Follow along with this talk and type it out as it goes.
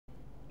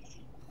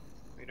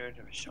don't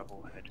have a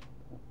shovel head.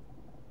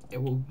 It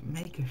will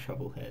make a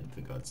shovel head,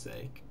 for God's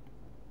sake.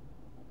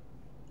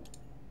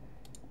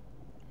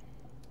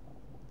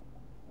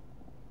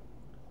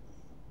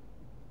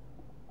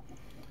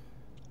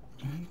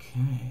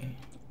 Okay.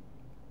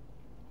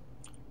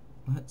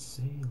 Let's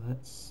see.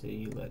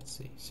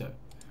 So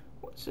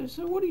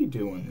what do you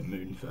do on the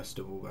Moon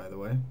Festival, by the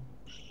way?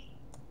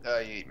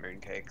 You eat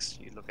mooncakes.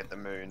 You look at the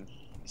moon.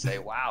 You say,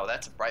 "Wow,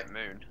 that's a bright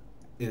moon."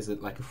 Is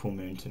it like a full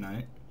moon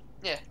tonight?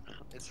 Yeah,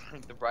 it's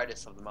like the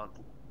brightest of the month.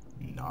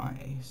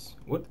 Nice.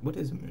 What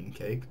is a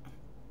mooncake?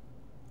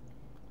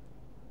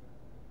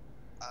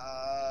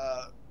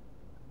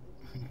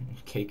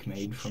 Cake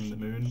made from the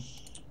moon?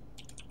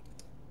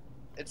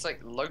 It's like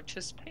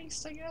lotus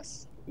paste, I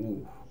guess.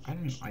 Ooh,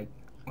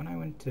 when I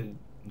went to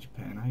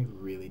Japan, I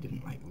really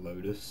didn't like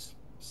lotus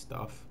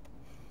stuff.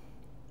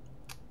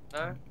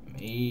 No.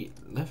 It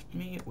left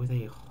me with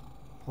a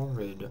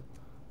horrid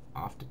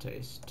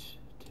aftertaste,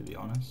 to be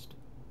honest.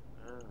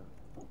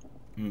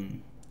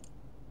 When'd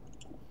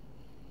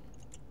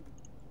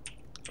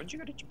you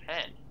go to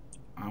Japan?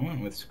 I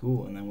went with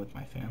school and then with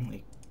my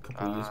family a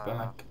couple of years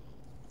back.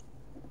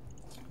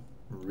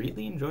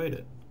 Really enjoyed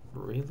it.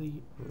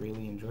 Really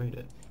enjoyed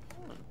it.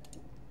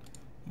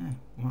 Yeah,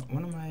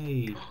 one of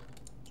my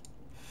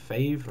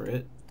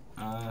favorite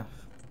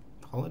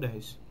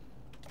holidays.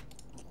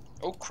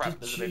 Oh crap!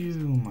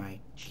 My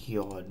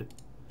God!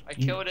 I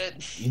killed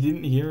it. You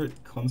didn't hear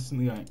it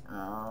constantly going.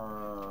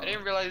 I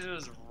didn't realize it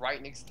was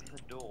right next to the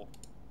door.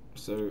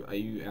 So are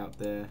you out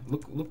there?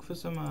 Look for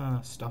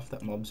some stuff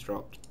that mobs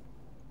dropped.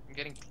 I'm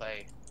getting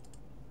clay.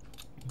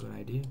 Good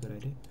idea.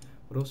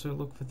 But also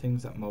look for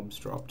things that mobs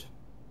dropped.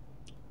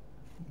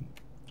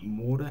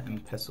 Mortar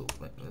and pestle.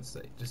 Let's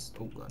say just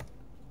oh god.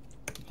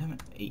 Damn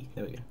it. E.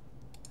 There we go.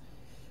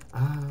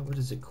 What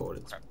is it called?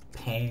 It's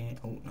Pam.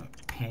 Oh no,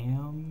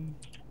 Pam.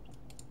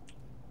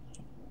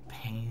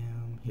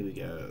 Here we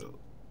go.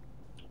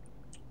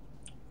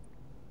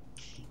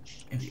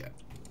 Here we go.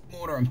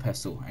 Mortar and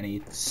pestle. I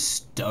need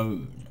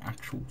stone,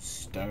 actual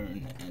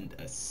stone, and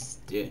a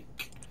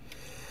stick.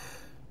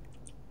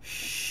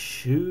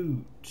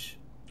 Shoot.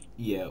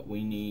 Yeah,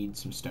 we need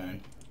some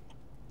stone.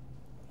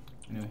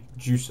 Anyway,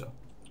 juicer.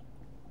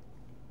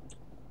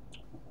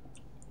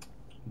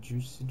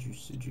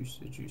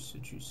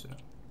 Juicer.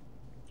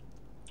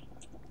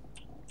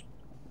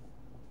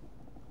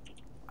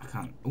 I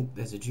can't. Oh,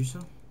 there's a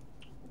juicer.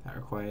 That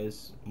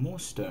requires more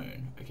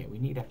stone. Okay, we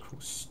need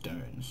actual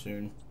stone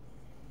soon.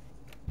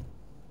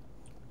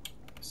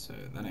 So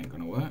that ain't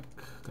gonna work.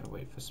 Gotta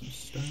wait for some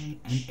stone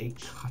and a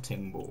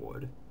cutting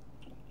board.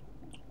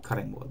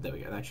 There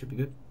we go. That should be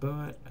good.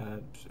 But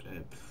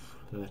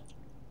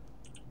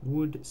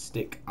wood,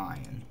 stick,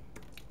 iron.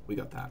 We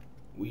got that.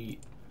 We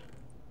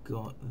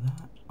got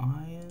that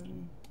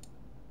iron,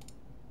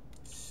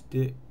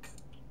 stick,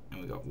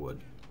 and we got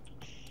wood.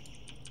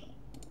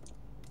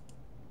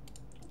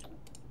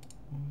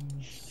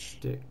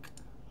 Stick,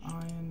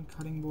 iron,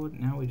 cutting board.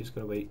 Now we just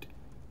gotta wait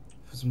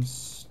for some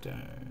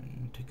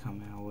stone to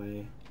come our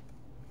way.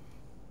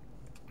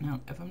 Now,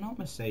 if I'm not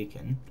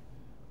mistaken,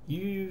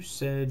 you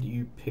said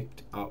you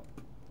picked up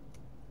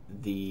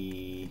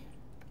the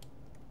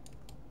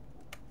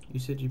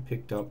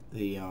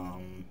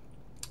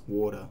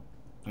water.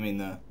 I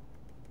mean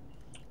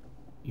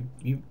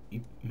you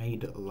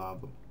made a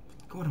lava.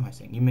 What am I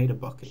saying? You made a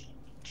bucket.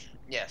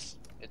 Yes,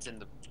 it's in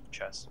the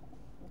chest.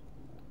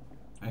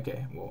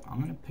 Okay, well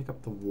I'm gonna pick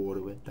up the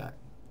water with that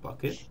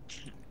bucket.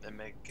 And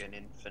make an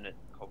infinite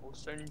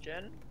cobblestone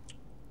gen?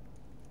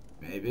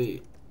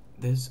 Maybe.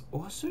 There's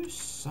also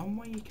some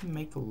way you can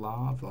make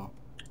lava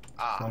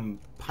from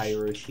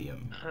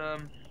pyrotheum.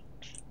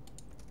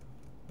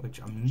 Which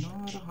I'm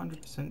not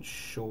 100%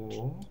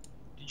 sure.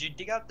 Did you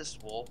dig out this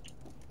wall?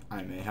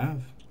 I may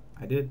have.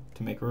 I did,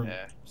 to make room.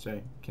 Yeah.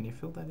 So, can you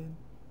fill that in?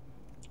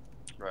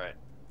 Right.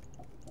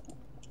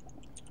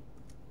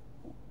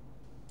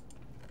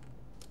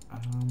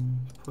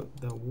 Put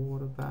the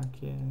water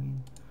back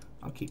in.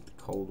 I'll keep the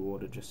cold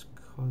water just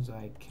cause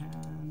I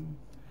can.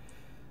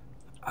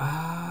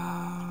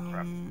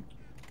 Oh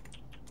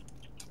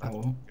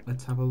well,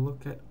 let's have a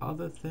look at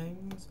other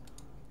things.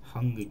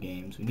 Hunger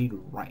Games. We need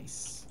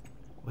rice.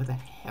 Where the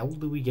hell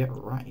do we get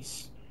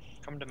rice?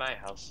 Come to my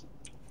house.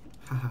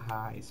 Ha ha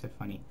ha, it's so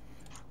funny.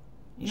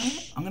 You know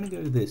what? I'm gonna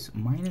go with this.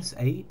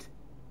 -8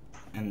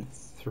 and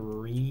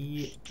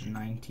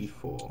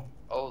 394.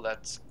 Oh,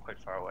 that's quite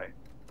far away.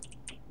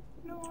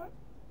 You know what?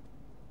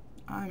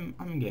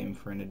 I'm game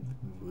for an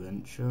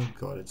adventure.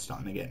 God, it's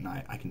starting to get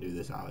night. I can do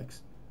this,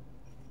 Alex.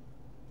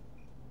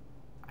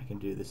 I can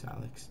do this,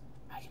 Alex.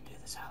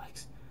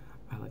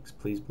 Alex,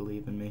 please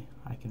believe in me.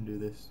 I can do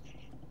this.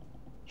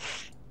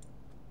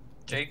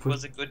 Jake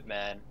was a good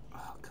man.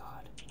 Oh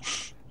God.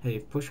 Hey,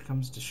 if push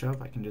comes to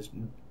shove, I can just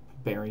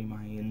bury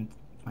my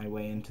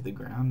way into the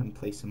ground and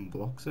place some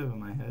blocks over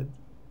my head.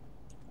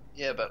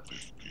 Yeah, but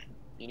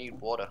you need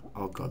water.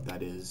 Oh God,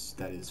 that is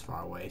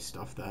far away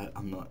stuff. That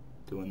I'm not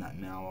doing that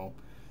now. I'll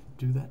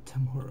do that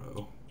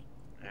tomorrow.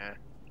 Yeah.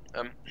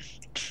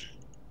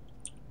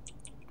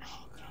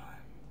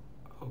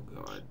 Oh God.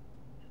 God.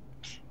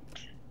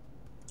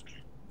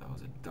 That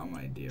was a dumb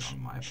idea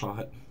on my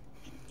part.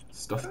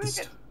 Stuff How do I this.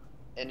 get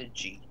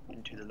energy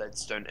into the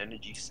leadstone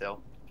energy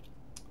cell?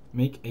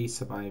 Make a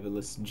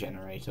survivalist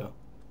generator.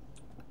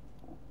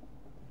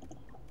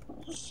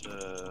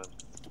 So,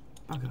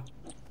 Bugger.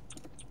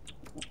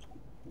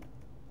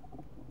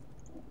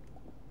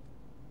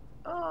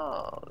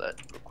 oh, that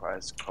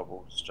requires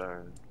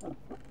cobblestone. Yeah,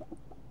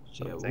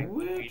 Something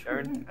we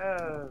don't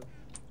have.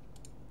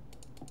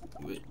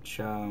 Which,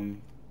 how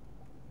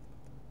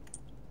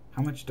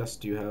much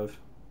dust do you have?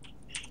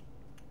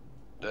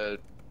 2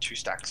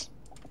 stacks.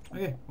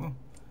 Okay, well,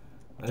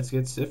 let's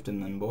get sifting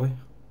then, boy.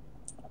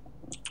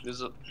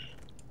 There's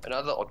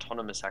another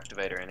autonomous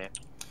activator in here.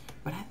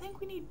 But I think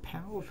we need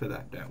power for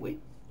that, don't we?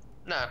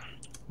 No.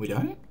 We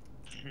don't?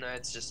 No,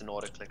 it's just an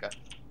auto clicker.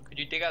 Could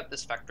you dig out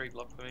this factory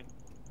block for me?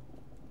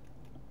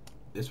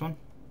 This one?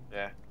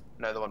 Yeah.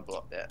 No, the one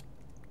below there.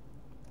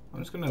 I'm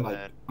just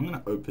gonna I'm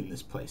gonna open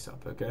this place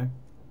up, okay?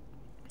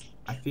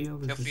 I feel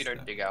as if you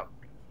don't dig out.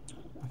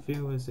 I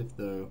feel as if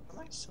though Am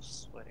I still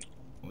sweating?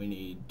 we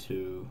need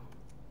to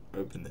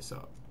open this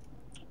up.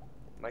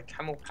 My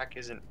camel pack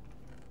isn't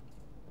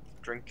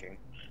drinking.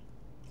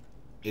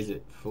 Is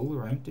it full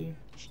or empty?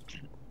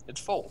 It's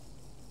full.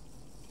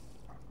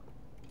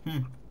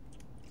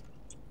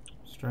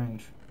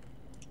 Strange.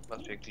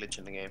 Must be a glitch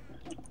in the game.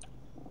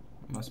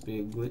 Must be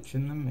a glitch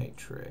in the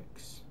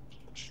matrix.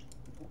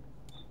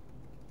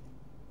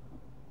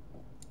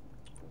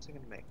 What's it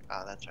gonna make?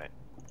 Ah, that's right.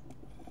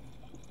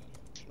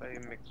 Clay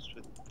mixed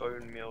with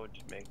bone meal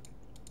to make.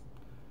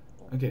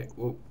 Okay,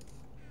 well,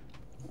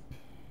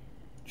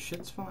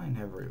 shit's flying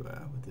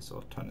everywhere with this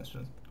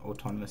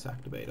autonomous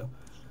activator.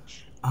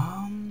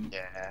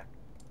 Yeah.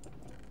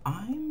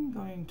 I'm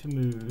going to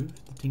move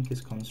the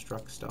Tinker's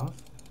Construct stuff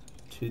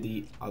to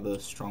the other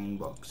strong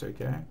box,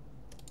 okay?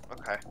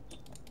 Okay.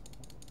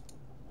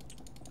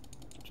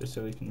 Just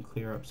so we can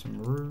clear up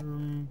some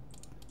room,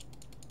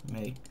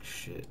 make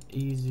shit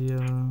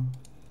easier.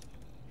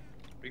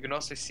 We can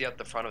also see out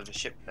the front of the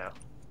ship now.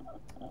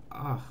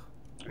 Ah,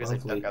 Because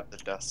lovely. I dug out the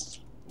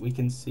dust. We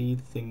can see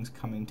the things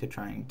coming to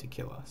trying to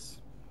kill us.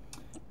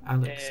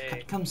 Alex,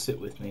 come sit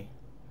with me.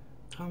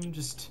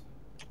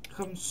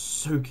 Come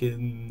soak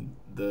in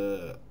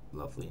the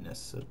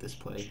loveliness of this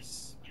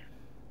place.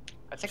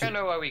 I think I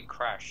know why we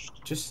crashed.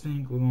 Just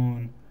think we're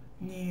going,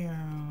 meow.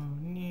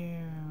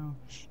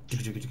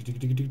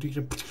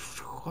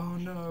 Oh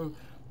no,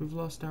 we've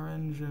lost our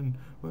engine.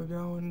 We're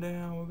going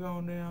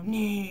down.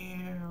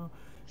 Meow.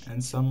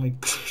 And suddenly,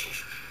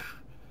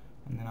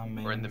 and then our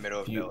main We're in the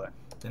middle of nowhere.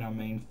 Then our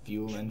main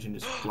fuel engine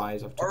just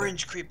flies off.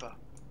 Orange creeper.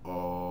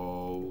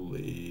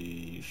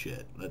 Holy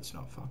shit! Let's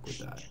not fuck with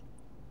that.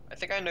 I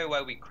think I know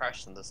why we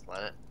crashed on this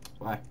planet.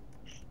 Why?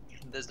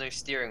 There's no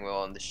steering wheel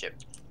on the ship.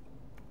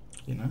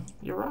 You know,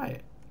 you're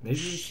right. Maybe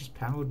it's just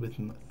powered with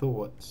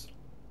thoughts.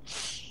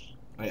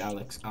 Wait,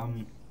 Alex,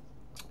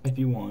 if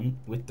you want,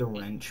 with the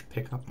wrench,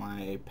 pick up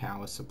my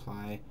power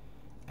supply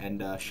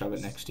and shove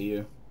it next to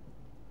you.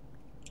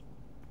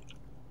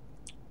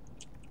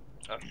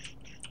 Oh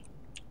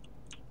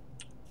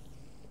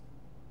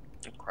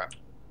crap.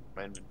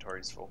 My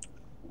inventory's full.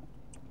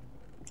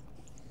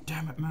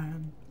 Damn it,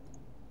 man.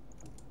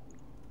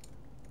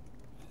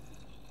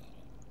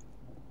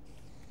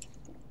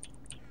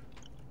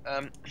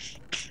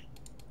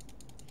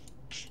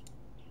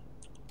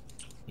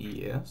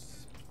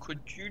 Yes. Could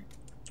you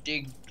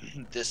dig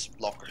this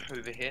block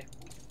over here?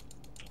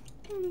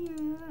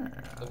 Yes.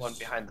 The one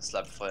behind the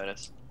slab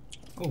furnace.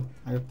 Oh,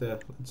 I got the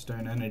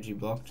leadstone energy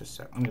block. Just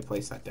so let me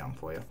place that down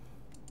for you.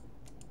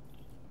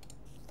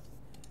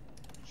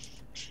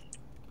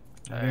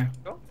 Okay.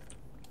 Cool.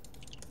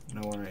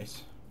 No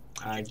worries.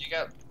 Could you dig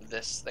out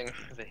this thing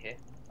over here?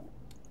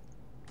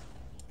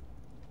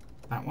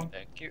 That one?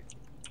 Thank you.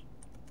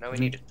 Now we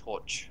need a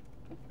torch.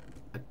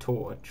 A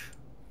torch?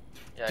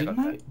 Yeah, Didn't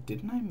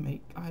I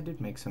make... I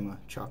did make some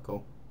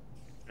charcoal.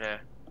 Yeah.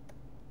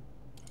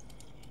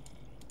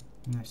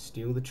 You're gonna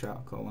steal the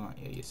charcoal, aren't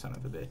you, you son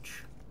of a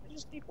bitch? I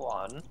just need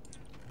one.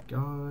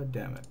 God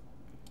damn it.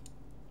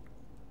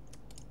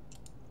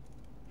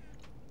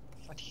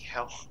 Bloody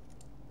hell.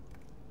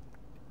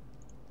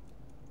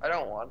 I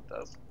don't want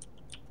this.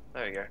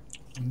 There we go.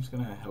 I'm just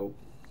gonna help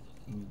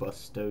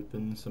bust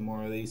open some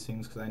more of these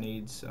things because I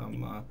need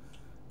some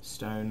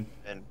stone.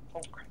 And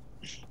oh crap.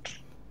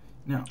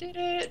 Now, Did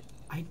it?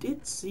 I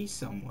did see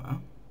somewhere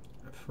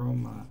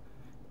from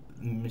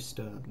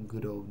Mr.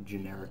 Good Old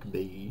Generic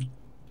B.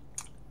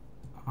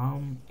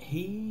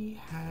 He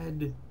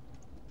had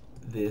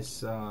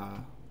this, I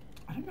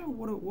don't know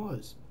what it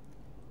was.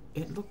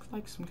 It looked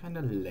like some kind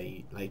of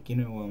like, you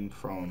know,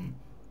 from,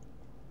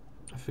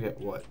 I forget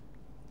what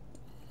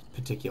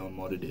particular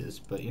mod it is,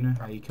 but you know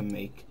how you can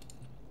make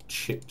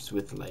chips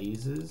with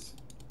lasers?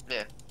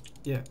 Yeah.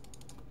 Yeah.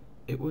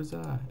 It was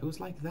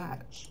like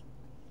that.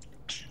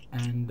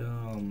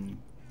 And,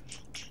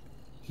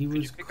 he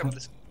was... Could you pick up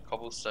this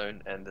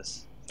cobblestone and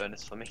this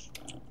furnace for me?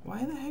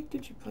 Why the heck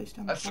did you place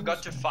down the I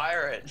forgot to cobblestone?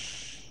 fire it.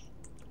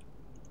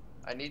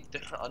 I need the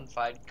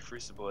unfired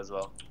crucible as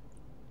well.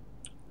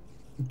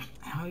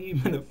 How are you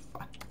gonna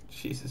find?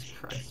 Jesus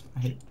Christ,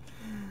 mate.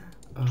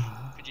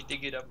 Could you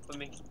dig it up for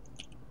me?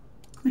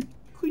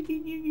 Could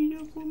you dig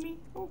it up for me?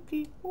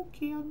 Okay,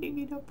 okay, I'll dig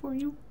it up for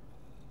you.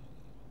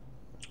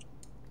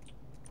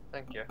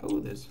 Thank you. Oh,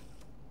 there's.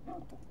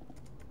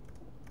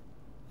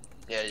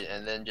 Yeah,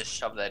 and then just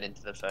shove that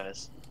into the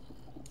furnace.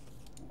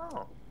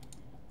 Oh.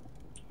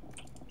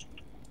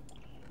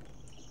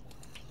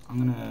 I'm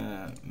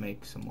gonna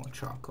make some more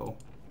charcoal.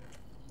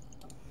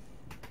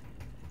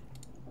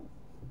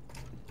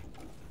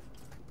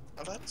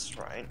 Oh, that's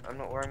right. I'm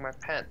not wearing my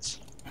pants.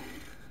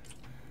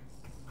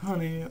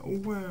 Honey,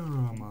 where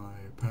are my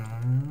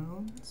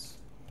pants?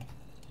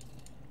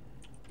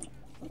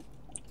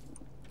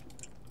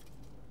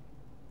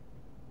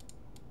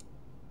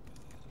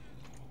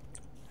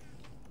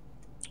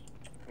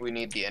 We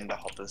need the ender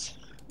hoppers.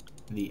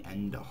 The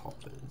ender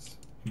hoppers.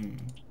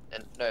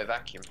 And no,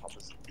 vacuum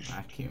hoppers.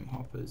 Vacuum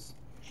hoppers.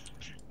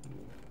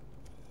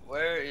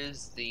 Where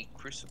is the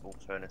crucible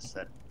furnace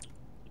that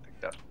you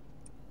picked up?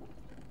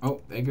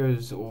 Oh, there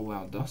goes all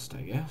our dust,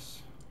 I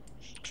guess.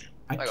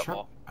 I got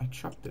more.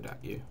 chucked it at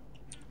you.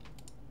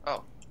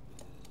 Oh.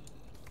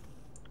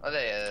 Oh,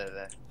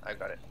 there. I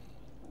got it.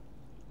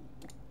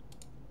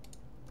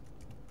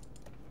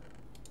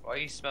 Why are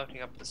you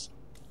smelting up this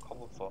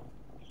cobble for?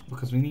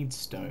 Because we need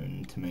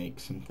stone to make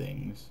some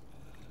things.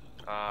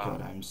 Ah.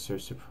 God, I'm so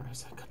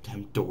surprised that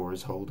goddamn door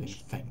is holding.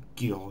 Thank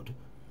God.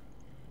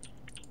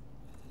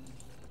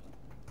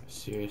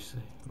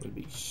 Seriously, we'd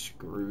be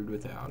screwed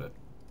without it.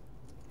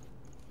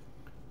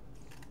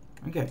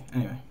 Okay,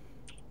 anyway.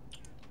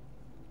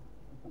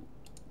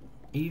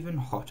 Even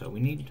hotter, we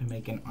need to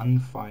make an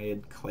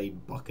unfired clay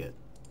bucket.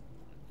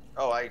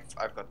 Oh,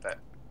 I've got that.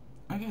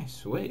 Okay,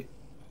 sweet.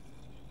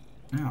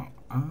 Now,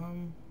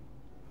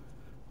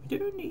 we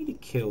do need to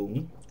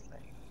kill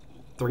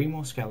 3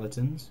 more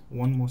skeletons,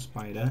 1 more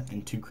spider,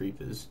 and 2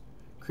 creepers.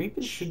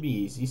 Creepers should be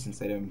easy since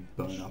they don't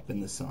burn up in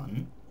the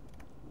sun.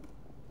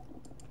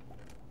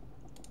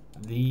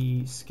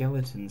 The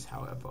skeletons,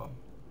 however,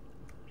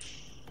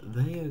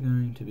 they are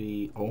going to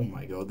be... Oh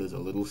my god, there's a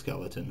little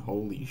skeleton.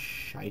 Holy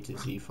shite,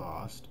 is he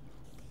fast.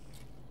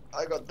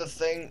 I got the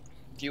thing.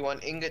 Do you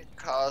want ingot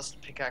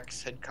cast,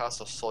 pickaxe head cast,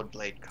 or sword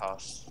blade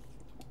cast?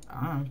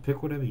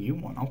 Pick whatever you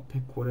want. I'll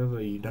pick whatever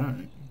you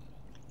don't.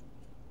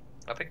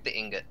 I'll pick the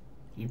ingot.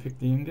 You pick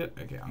the ingot?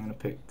 Okay, I'm gonna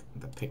pick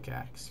the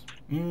pickaxe.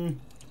 In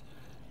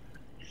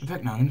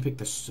fact, no, I'm gonna pick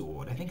the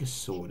sword. I think a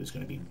sword is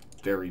gonna be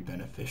very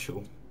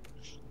beneficial.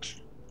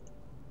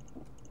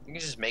 You can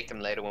just make them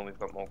later when we've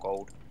got more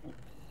gold.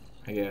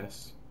 I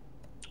guess.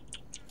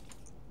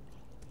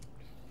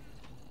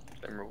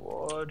 Then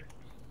reward.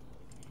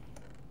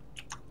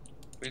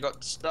 We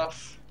got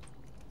stuff.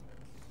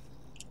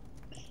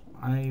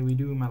 Aye, we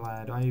do, my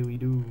lad. Aye, we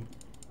do.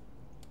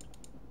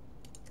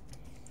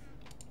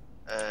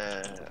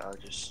 I'll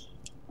just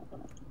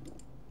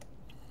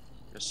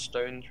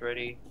stones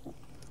ready.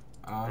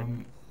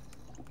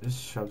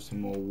 Just shove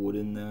some more wood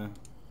in there.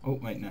 Oh,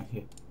 wait, no,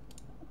 here.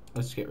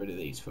 Let's get rid of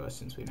these first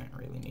since we don't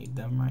really need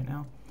them right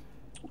now.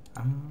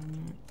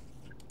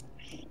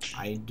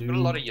 I do... Got a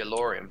lot of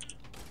yellorium.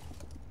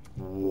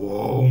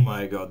 Whoa,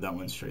 my god, that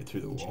went straight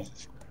through the wall.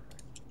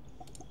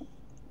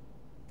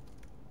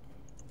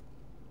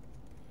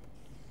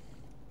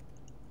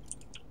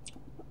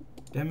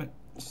 Damn it.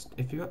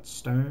 If you got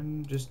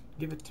stone, just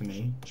give it to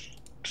me.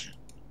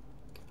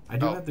 I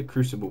do have the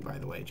crucible, by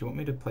the way. Do you want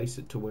me to place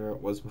it to where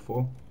it was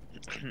before?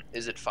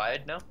 Is it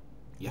fired now?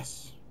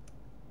 Yes.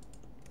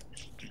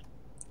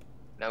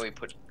 Now we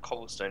put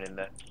cobblestone in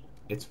there.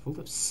 It's full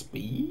of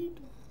speed?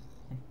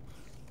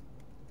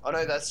 Oh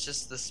no, that's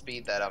just the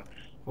speed that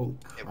Holy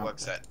crap, it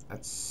works at.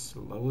 That's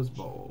slow as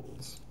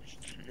balls.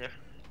 Yeah.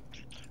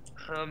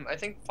 I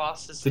think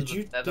fastest is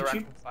with netherrack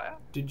and fire.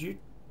 Did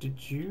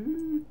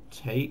you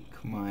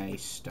take my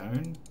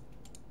stone?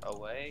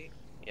 Away.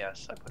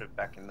 Yes, I put it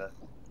back in the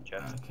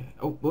chest. Okay.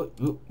 Oh, look,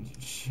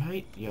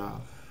 shite,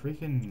 you're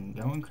freaking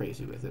going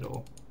crazy with it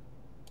all.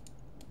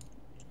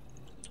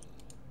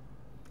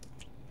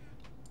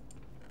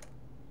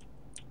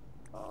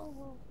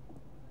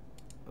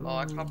 Oh,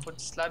 I can't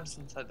put slabs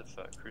inside the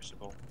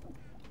crucible.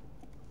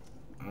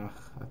 Ugh,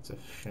 that's a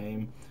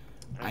shame.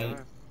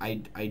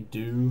 I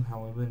do,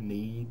 however,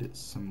 need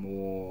some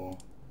more,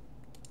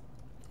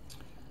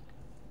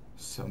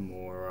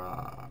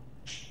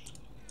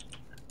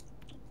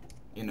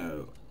 you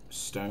know,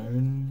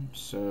 stone.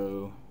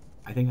 So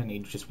I think I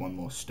need just 1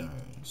 more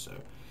stone. So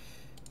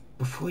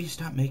before you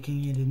start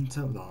making it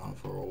into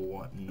lava or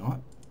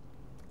whatnot,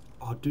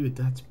 oh, dude,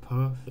 that's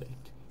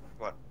perfect.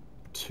 What?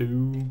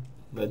 2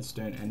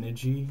 redstone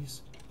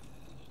energies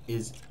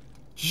is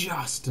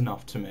just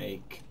enough to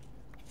make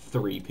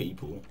 3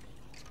 people.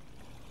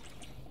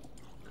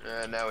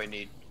 Now we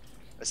need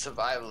a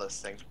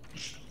survivalist thing.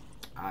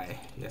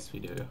 Yes we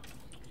do.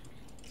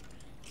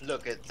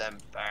 Look at them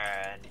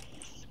burn.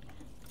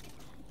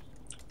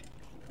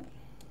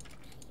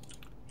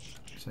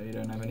 So you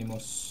don't have any more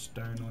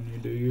stone on you,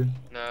 do you?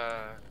 No,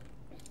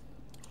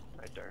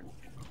 I don't.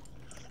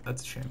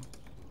 That's a shame.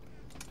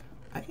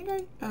 I think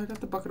I got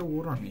the bucket of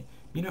water on me.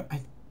 You know,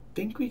 I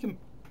think we can,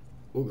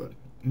 oh god,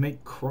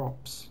 make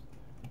crops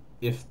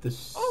if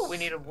this. Oh, we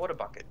need a water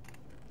bucket.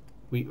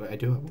 I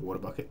do have a water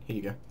bucket. Here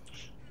you go.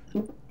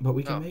 But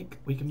we can Oh.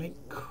 make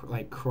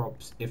like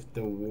crops if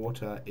the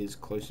water is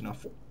close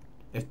enough,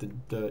 if the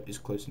dirt is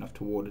close enough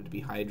to water to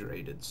be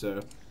hydrated.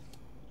 So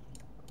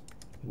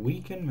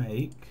we can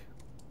make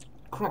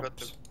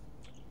crops.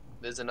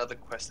 There's another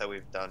quest that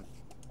we've done.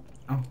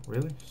 Oh,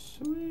 really?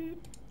 Sweet.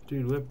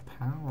 Dude, we're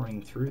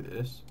powering through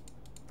this.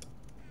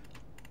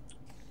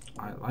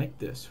 I like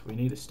this. We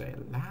need to stay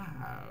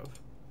alive.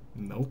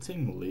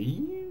 Melting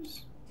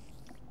leaves?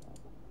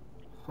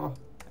 Huh.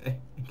 Hey,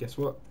 guess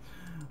what?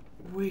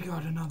 We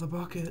got another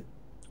bucket.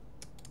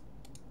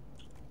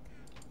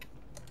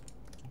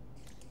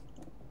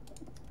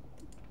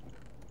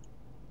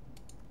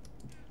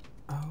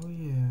 Oh,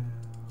 yeah.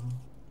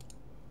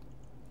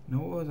 Now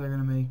what was I going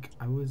to make?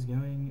 I was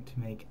going to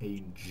make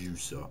a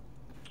juicer.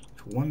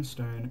 1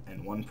 stone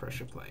and 1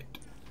 pressure plate.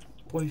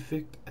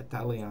 Perfect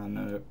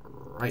Italiano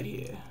right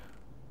here.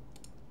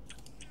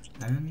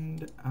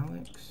 And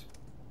Alex,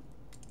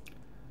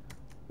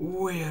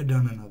 we're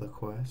done another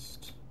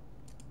quest.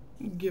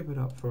 Give it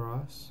up for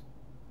us.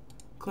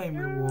 Claim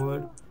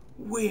reward.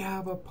 We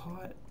have a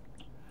pot.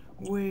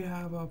 We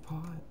have a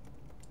pot.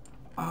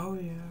 Oh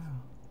yeah.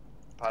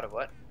 Part of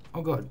what?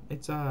 Oh god,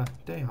 it's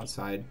day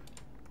outside.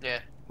 Yeah.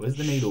 Where's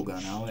the needle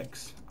gun,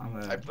 Alex?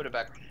 I put it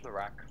back on the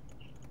rack.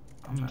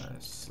 I'm gonna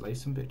slay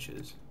some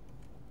bitches.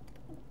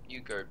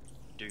 You go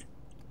do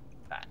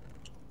that.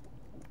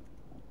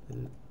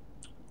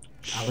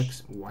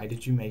 Alex, why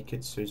did you make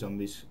it so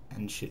zombies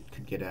and shit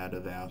could get out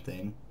of our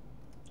thing?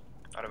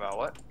 Out of our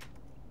what?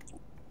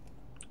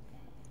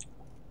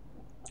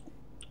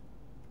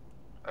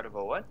 Out of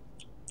our what?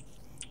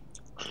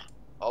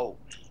 Oh.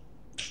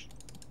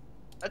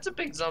 That's a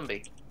big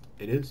zombie.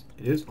 It is?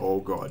 It is? Oh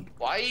god.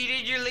 Why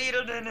did you lead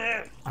it in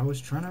there? I was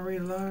trying to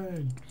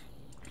reload.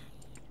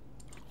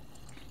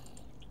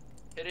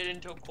 Hit it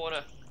into a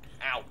corner.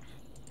 Ow.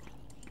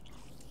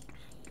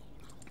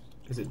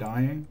 Is it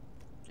dying?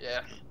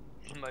 Yeah.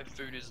 My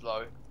food is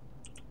low.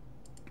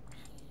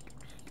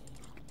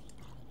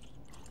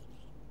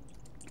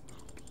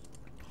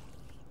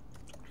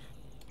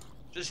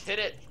 Just hit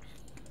it.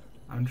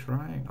 I'm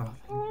trying. Oh,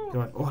 thank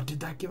god. Oh, did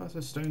that give us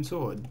a stone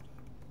sword?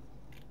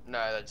 No,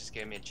 that just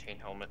gave me a chain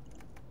helmet.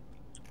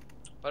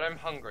 But I'm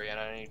hungry and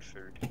I need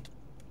food.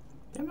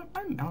 Damn it,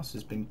 my mouse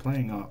has been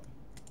playing up.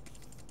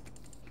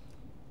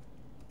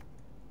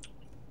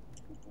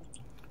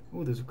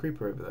 Oh, there's a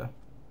creeper over there.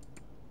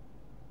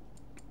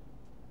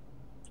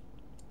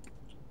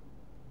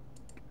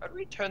 How do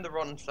we turn the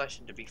rotten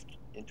flesh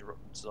into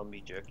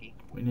zombie jerky?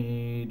 We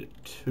need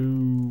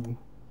 2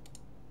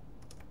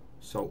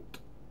 salt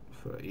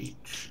for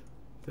each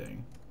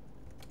thing.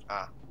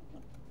 Ah.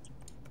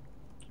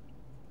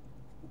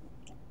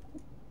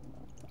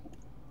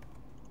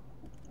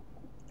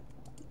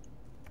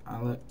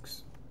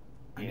 Alex,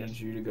 I Yes. need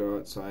you to go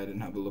outside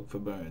and have a look for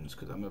bones,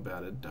 because I'm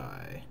about to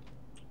die.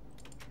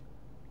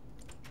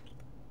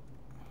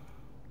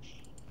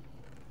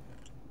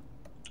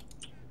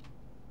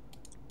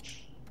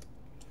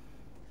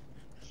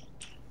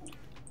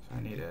 So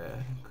I need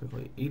to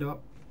quickly eat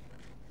up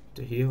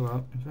to heal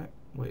up. In fact,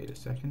 wait a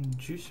second.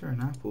 Juicer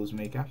and apples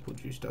make apple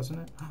juice, doesn't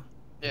it?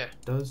 Yeah.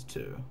 It does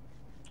too.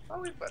 Oh,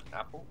 we've got an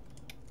apple.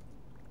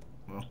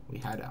 Well, we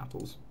had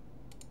apples.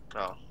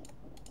 Oh.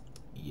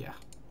 Yeah.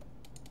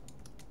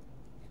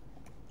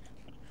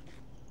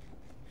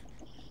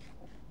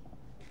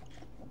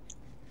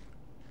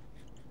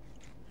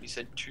 You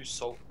said 2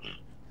 salt.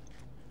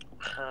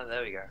 Ah,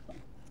 there we go.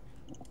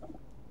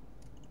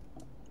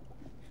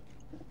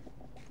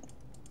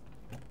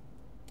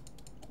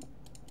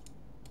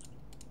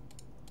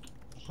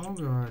 Oh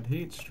god,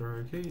 heat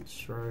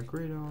stroke,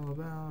 read all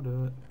about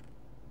it.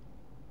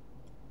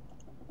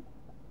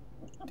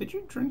 Did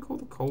you drink all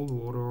the cold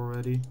water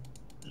already?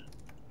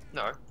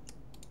 No.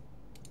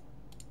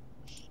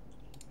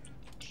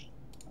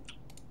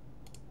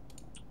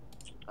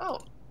 Oh.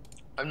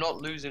 I'm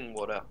not losing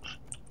water.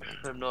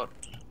 I'm not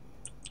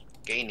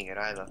gaining it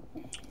either.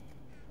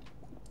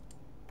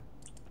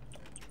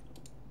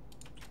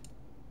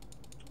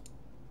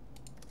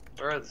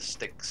 Where are the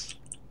sticks?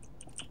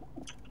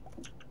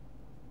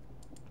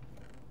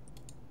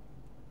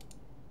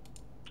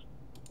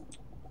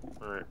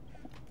 Alright.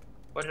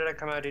 What did I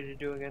come out here to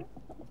do again?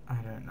 I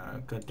don't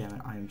know. God damn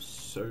it, I am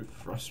so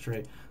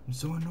frustrated. I'm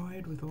so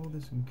annoyed with all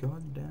this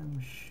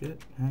goddamn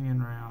shit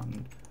hanging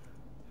around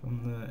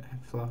from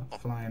the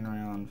flying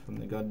around from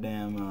the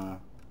goddamn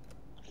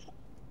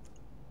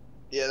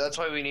Yeah, that's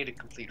why we need to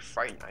complete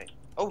Fright Night.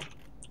 Oh,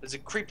 there's a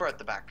creeper at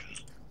the back.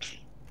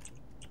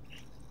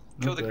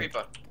 Kill the Okay.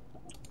 creeper.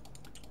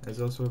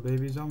 There's also a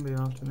baby zombie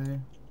after me.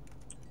 Do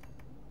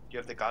you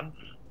have the gun?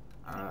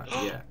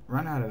 Yeah.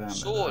 Run out of ammo.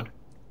 Sword. though.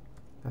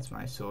 That's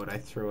my sword. I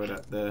threw it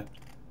at the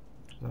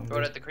zombie. Throw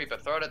it at the creeper.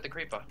 Throw it at the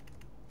creeper.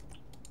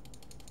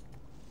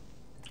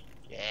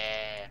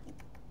 Yeah.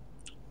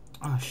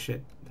 Oh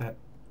shit. That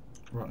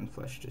rotten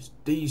flesh just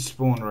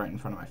despawned right in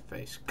front of my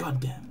face. God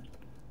damn it.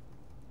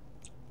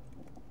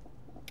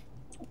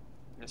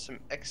 There's some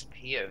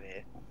XP over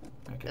here.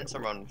 Okay. And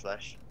some rotten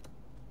flesh.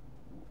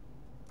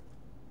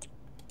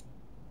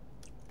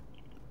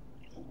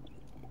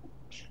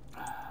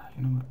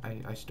 You know what?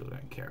 I still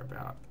don't care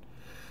about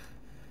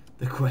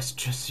the quest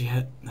just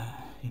yet.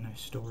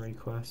 Story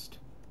quest.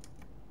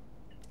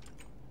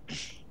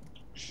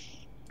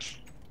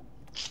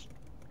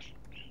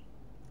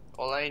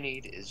 All I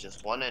need is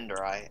just one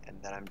ender eye,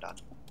 and then I'm done.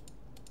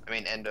 I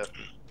mean, ender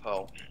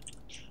pearl.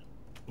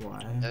 Why?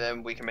 And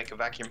then we can make a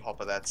vacuum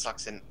hopper that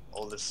sucks in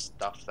all this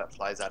stuff that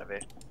flies out of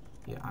it.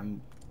 Yeah,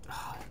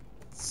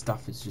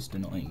 stuff is just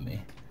annoying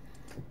me.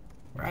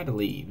 We're out of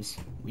leaves.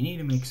 We need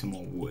to make some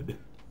more wood.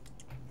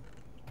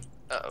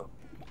 Uh-oh.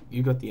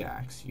 You got the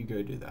axe. You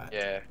go do that.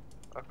 Yeah.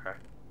 Okay.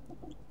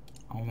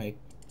 I'll make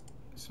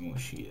some more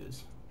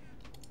shears.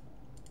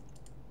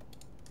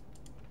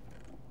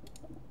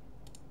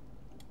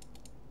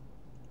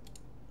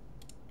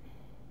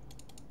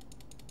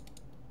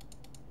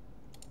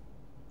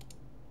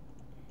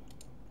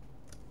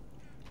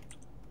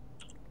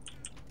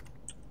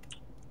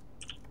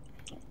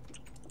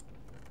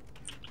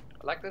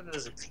 I like that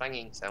there's a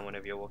clanging sound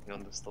whenever you're walking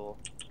on the store.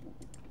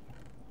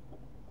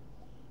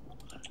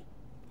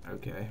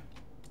 Okay.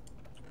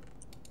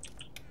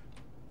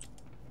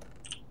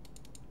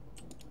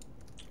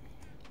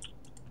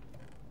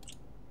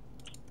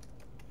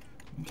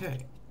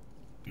 Okay.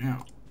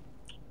 Now.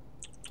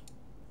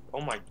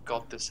 Oh my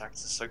god, this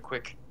axe is so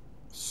quick.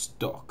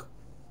 Stock.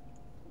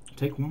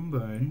 Take one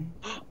bone.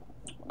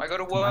 I got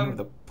a Come out of worm.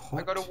 the pot.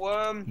 I got a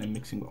worm. And then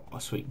mixing. Oh,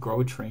 sweet.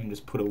 Grow a tree and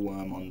just put a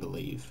worm on the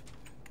leaf.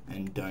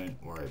 And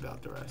don't worry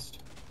about the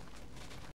rest.